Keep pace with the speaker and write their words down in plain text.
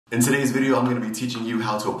In today's video, I'm going to be teaching you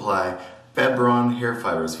how to apply Febron Hair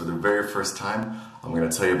Fibers for the very first time. I'm going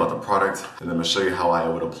to tell you about the product, and then I'm going to show you how I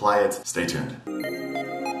would apply it. Stay tuned.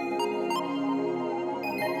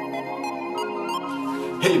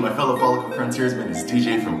 Hey, my fellow Follicle Frontiersmen, it's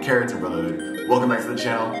DJ from Keratin, Brotherhood. Welcome back to the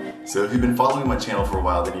channel. So if you've been following my channel for a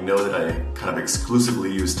while, then you know that I kind of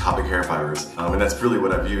exclusively use Toppik Hair Fibers. And that's really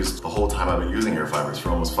what I've used the whole time I've been using hair fibers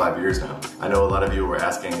for almost 5 years now. I know a lot of you were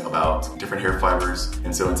asking about different hair fibers,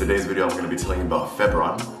 and so in today's video I'm going to be telling you about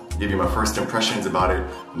Febron, give you my first impressions about it,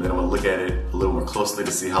 and then I'm going to look at it a little more closely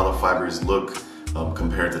to see how the fibers look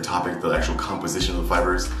compared to Toppik, the actual composition of the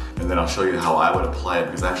fibers, and then I'll show you how I would apply it,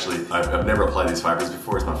 because actually I've never applied these fibers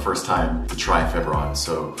before. It's my first time to try Febron,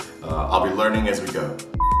 so I'll be learning as we go.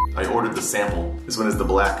 I ordered the sample. This one is the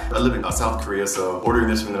black. I live in South Korea, so ordering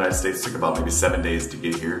this from the United States took about maybe 7 days to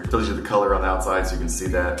get here. Tells you the color on the outside so you can see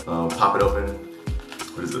that. Pop it open.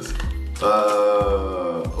 What is this?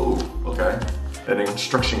 Oh, okay. An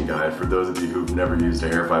instruction guide for those of you who've never used a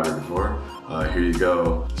hair fiber before. Here you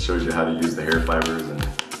go. It shows you how to use the hair fibers, and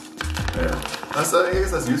yeah. I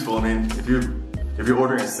guess that's useful. I mean, if you're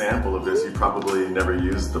ordering a sample of this, you probably never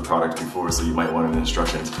used the product before, so you might want an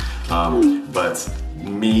instructions. But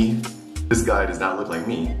me, this guy does not look like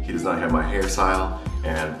me. He does not have my hairstyle,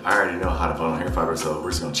 and I already know how to put on hair fiber, so we're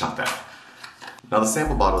just gonna chop that. Now the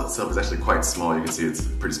sample bottle itself is actually quite small. You can see it's a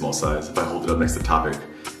pretty small size. If I hold it up next to Toppik,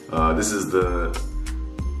 this is the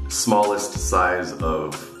smallest size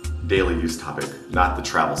of daily use Toppik, not the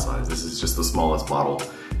travel size. This is just the smallest bottle,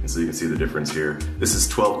 and so you can see the difference here. This is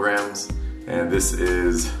 12 grams, and this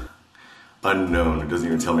is unknown. It doesn't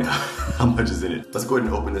even tell me how much is in it. Let's go ahead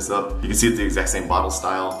and open this up. You can see it's the exact same bottle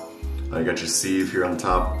style. You got your sieve here on the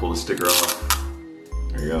top. Pull the sticker off.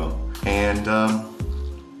 There you go. And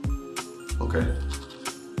okay.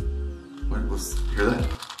 Hear that?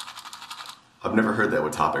 I've never heard that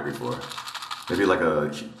with Toppik before. Maybe like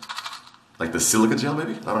the silica gel,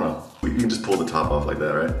 maybe? I don't know. You can just pull the top off like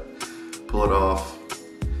that, right? Pull it off,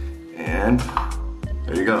 and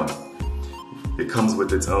there you go. It comes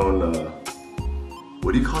with its own,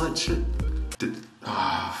 what do you call that shit?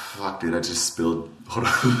 Fuck dude, I just spilled, hold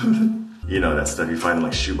on. You know that stuff you find in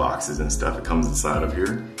like shoe boxes and stuff. It comes inside of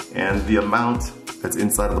here. And the amount that's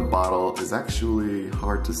inside of the bottle is actually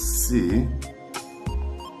hard to see.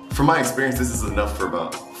 From my experience, this is enough for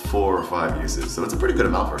about 4 or 5 uses. So it's a pretty good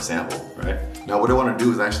amount for a sample, right? Now what I want to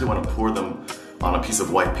do is I actually want to pour them on a piece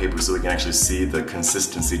of white paper so we can actually see the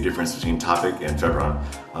consistency difference between Toppik and Febron.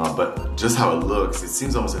 But just how it looks, it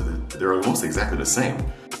seems almost like they're almost exactly the same.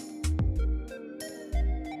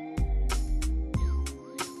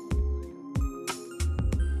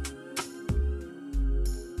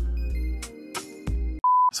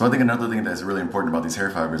 So I think another thing that's really important about these hair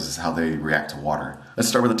fibers is how they react to water. Let's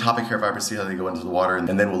start with the Toppik hair fibers, see how they go into the water, and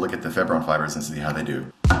then we'll look at the Febron fibers and see how they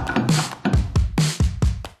do.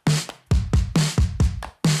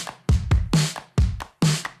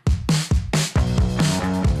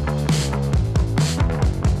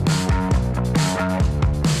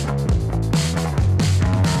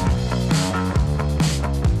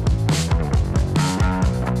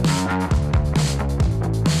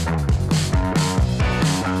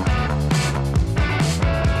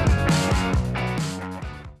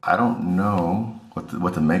 I don't know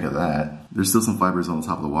what to make of that. There's still some fibers on the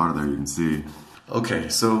top of the water there, you can see. Okay,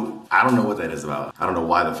 so I don't know what that is about. I don't know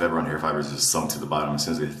why the Febron hair fibers just sunk to the bottom as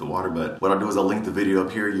soon as they hit the water, but what I'll do is I'll link the video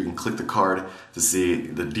up here. You can click the card to see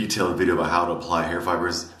the detailed video about how to apply hair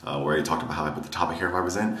fibers, where I talked about how I put the Toppik hair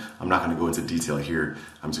fibers in. I'm not gonna go into detail here.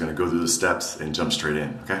 I'm just gonna go through the steps and jump straight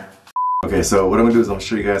in, okay? Okay, so what I'm gonna do is I'm gonna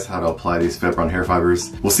show you guys how to apply these Febron hair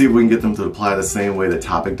fibers. We'll see if we can get them to apply the same way that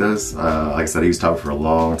Toppik does. Like I said, I used Toppik for a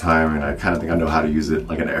long time, and I kind of think I know how to use it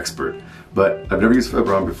like an expert. But I've never used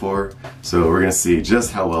Febron before, so we're gonna see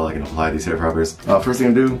just how well I can apply these hair fibers. First thing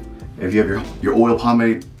I'm gonna do, if you have your oil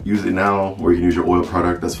pomade, use it now, or you can use your oil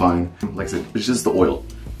product, that's fine. Like I said, it's just the oil.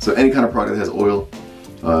 So any kind of product that has oil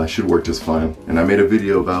should work just fine. And I made a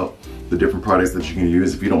video about the different products that you can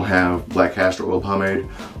use. If you don't have black castor oil pomade,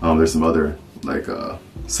 there's some other like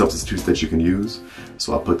substitutes that you can use.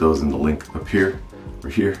 So I'll put those in the link up here or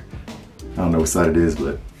here. I don't know what side it is,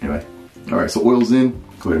 but anyway. All right, so oil's in.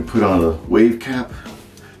 Go ahead and put on a wave cap.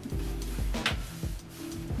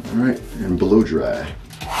 All right, and blow dry.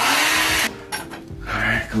 All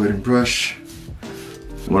right, go ahead and brush.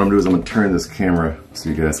 And what I'm gonna do is I'm gonna turn this camera so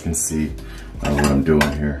you guys can see what I'm doing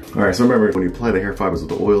here. All right, so remember, when you apply the hair fibers with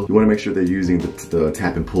the oil, you wanna make sure they're using the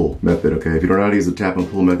tap and pull method, okay? If you don't know how to use the tap and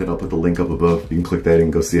pull method, I'll put the link up above. You can click that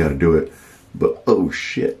and go see how to do it. But, oh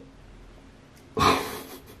shit.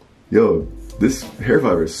 Yo, This hair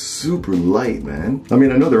fiber is super light, man. I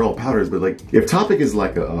mean, I know they're all powders, but like, if Toppik is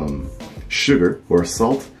like a sugar or a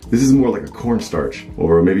salt, this is more like a cornstarch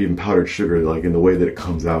or maybe even powdered sugar, like in the way that it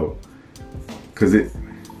comes out. Cause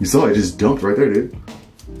you saw it just dumped right there, dude.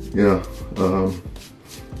 Yeah,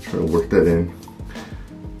 try to work that in.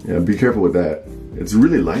 Yeah, be careful with that. It's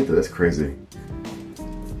really light though, that's crazy. Go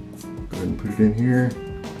ahead and put it in here.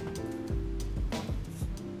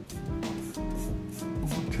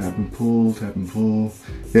 Tap and pull, tap and pull.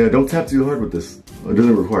 Yeah, don't tap too hard with this. It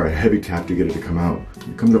doesn't require a heavy tap to get it to come out.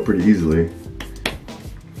 It comes out pretty easily.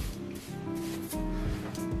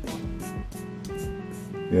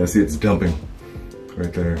 Yeah, see, it's dumping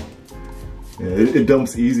right there. Yeah, it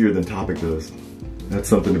dumps easier than Toppik does. That's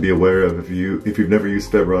something to be aware of if you've never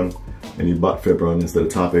used Febron and you bought Febron instead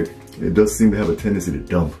of Toppik. It does seem to have a tendency to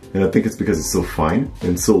dump. And I think it's because it's so fine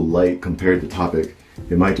and so light compared to Toppik.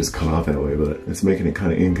 It might just come out that way, but it's making it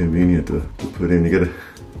kind of inconvenient to put in. You gotta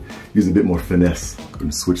use a bit more finesse. Going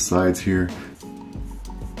to switch sides here.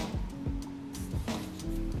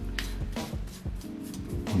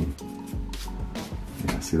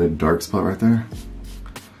 Yeah, see that dark spot right there?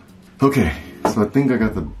 Okay, so I think I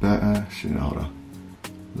got the back. Shit, hold on.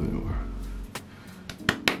 A little bit more.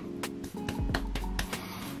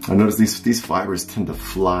 I noticed these fibers tend to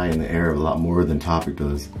fly in the air a lot more than Toppik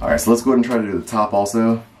does. All right, so let's go ahead and try to do the top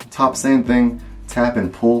also. Top, same thing, tap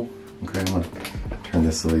and pull. Okay, I'm gonna turn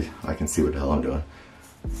this so I can see what the hell I'm doing.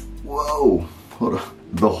 Whoa, hold on.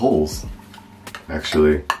 The holes,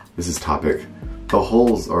 actually, this is Toppik. The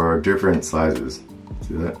holes are different sizes.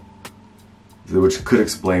 See that? Which could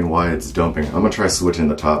explain why it's dumping. I'm gonna try switching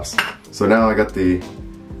the tops. So now I got the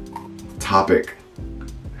Toppik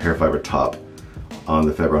hair fiber top on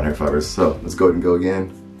the Febron hair fibers. So let's go ahead and go again.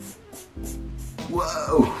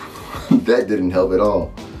 Whoa, that didn't help at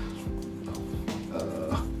all.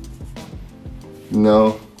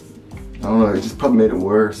 No, I don't know, it just probably made it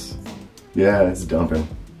worse. Yeah, it's dumping.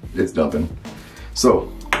 It's dumping.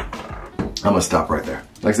 So I'm gonna stop right there.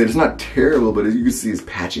 Like I said, it's not terrible, but as you can see, it's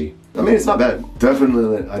patchy. I mean, it's not bad.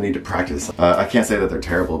 Definitely, I need to practice. I can't say that they're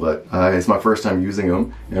terrible, but it's my first time using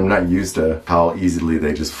them, and I'm not used to how easily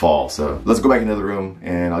they just fall. So let's go back into the room,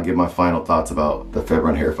 and I'll give my final thoughts about the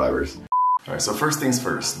Febron hair fibers. All right, so first things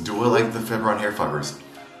first. Do I like the Febron hair fibers?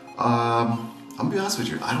 I'm gonna be honest with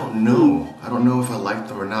you, I don't know. I don't know if I like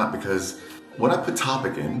them or not, because when I put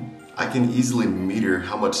Toppik in, I can easily meter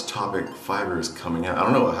how much Toppik fiber is coming out. I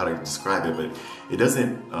don't know how to describe it, but it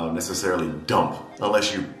doesn't necessarily dump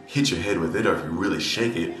unless you hit your head with it or if you really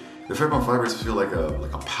shake it. The Febron fibers feel like a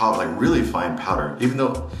powder, like really fine powder. Even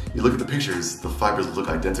though you look at the pictures, the fibers look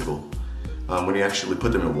identical. When you actually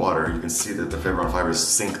put them in water, you can see that the Febron fibers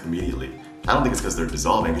sink immediately. I don't think it's because they're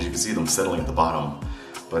dissolving, because you can see them settling at the bottom.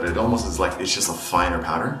 But it almost is like it's just a finer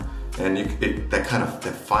powder, and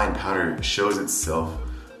that fine powder shows itself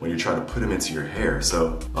when you try to put them into your hair.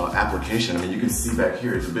 So application, I mean, you can see back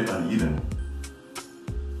here, it's a bit uneven.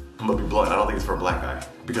 I'm gonna be blunt, I don't think it's for a black guy,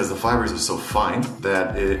 because the fibers are so fine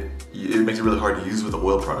that it makes it really hard to use with the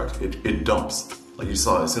oil product. It dumps. Like you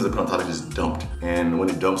saw, as soon as I put on top, it just dumped. And when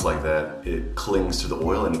it dumps like that, it clings to the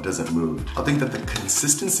oil and it doesn't move. I think that the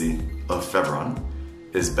consistency of Febron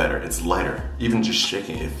is better. It's lighter. Even just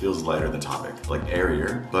shaking it feels lighter than Toppik, like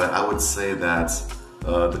airier. But I would say that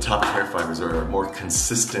the Toppik hair fibers are more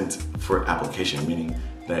consistent for application, meaning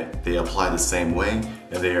that they apply the same way,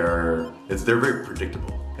 and they're very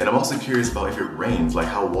predictable. And I'm also curious about if it rains, like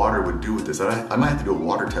how water would do with this. I might have to do a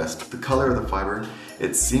water test. The color of the fiber,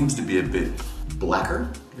 it seems to be a bit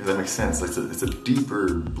blacker, if that makes sense. Like it's a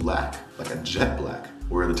deeper black, like a jet black,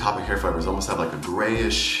 where the Toppik hair fibers almost have like a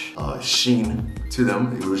grayish sheen to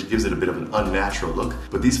them, which gives it a bit of an unnatural look.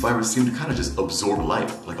 But these fibers seem to kind of just absorb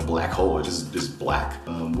light, like a black hole. It's just black,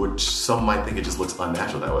 which some might think it just looks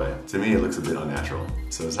unnatural that way. To me, it looks a bit unnatural,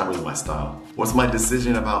 so it's not really my style. What's my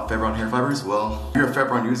decision about Febron hair fibers? Well, if you're a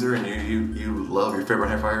Febron user and you love your Febron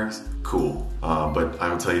hair fibers, cool. But I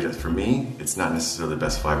will tell you that for me, it's not necessarily the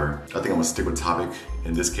best fiber. I think I'm gonna stick with Toppik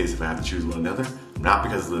in this case if I have to choose one or another. Not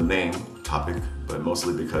because of the name, Toppik, but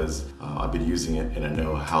mostly because I've been using it and I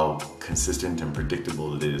know how consistent and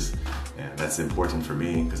predictable it is. And that's important for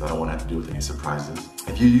me because I don't want to have to deal with any surprises.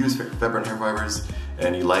 If you use Febron hair fibers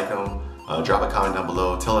and you like them, drop a comment down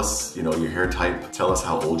below. Tell us, your hair type. Tell us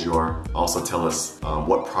how old you are. Also tell us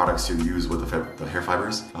what products you use with the hair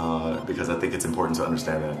fibers, because I think it's important to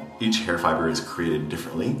understand that each hair fiber is created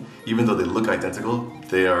differently. Even though they look identical,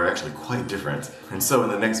 they are actually quite different. And so in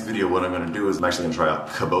the next video, what I'm gonna do is I'm actually gonna try out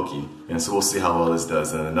Kabuki. And so we'll see how well this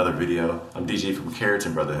does in another video. I'm DJ from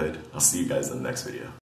Keratin Brotherhood. I'll see you guys in the next video.